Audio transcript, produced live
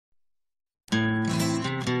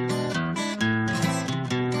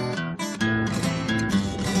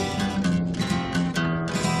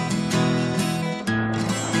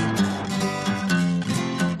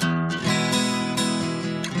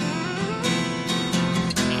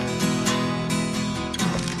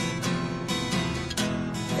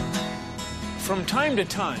From time to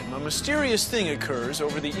time, a mysterious thing occurs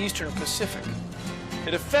over the eastern Pacific.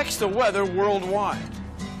 It affects the weather worldwide.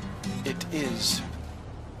 It is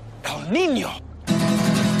El Nino.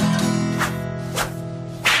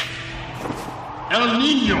 El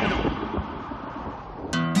Nino.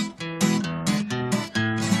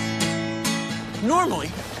 Normally,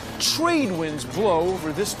 trade winds blow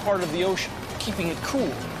over this part of the ocean, keeping it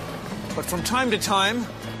cool. But from time to time,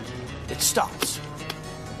 it stops.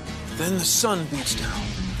 Then the sun beats down,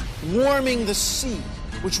 warming the sea,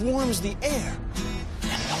 which warms the air.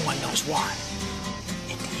 And no one knows why.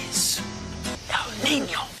 It is El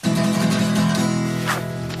Nino.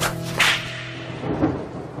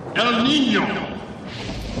 El Nino.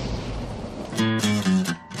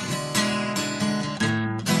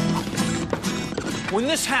 When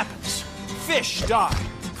this happens, fish die.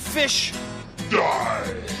 Fish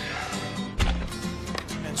Die.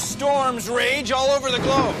 and storms rage all over the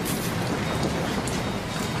globe.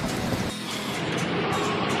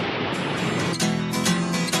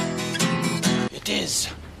 It is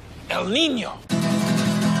El Nino.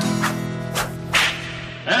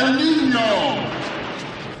 El Nino.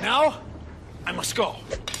 Now, I must go.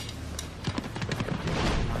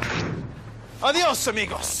 Adios,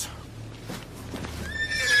 amigos.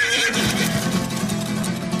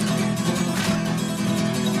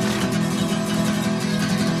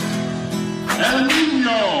 El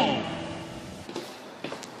Nino.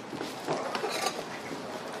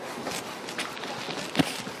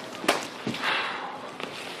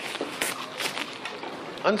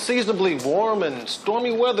 Unseasonably warm and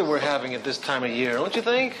stormy weather we're having at this time of year, don't you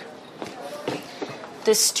think?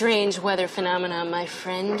 This strange weather phenomenon, my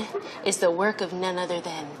friend, is the work of none other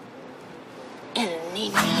than El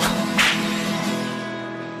Nino.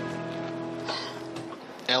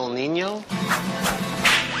 El Nino?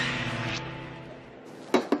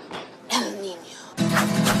 El Nino.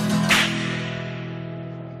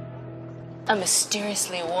 A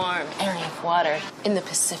mysteriously warm area of water in the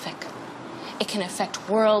Pacific. It can affect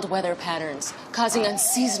world weather patterns, causing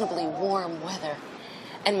unseasonably warm weather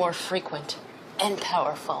and more frequent and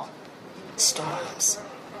powerful storms.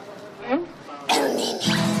 El Nino.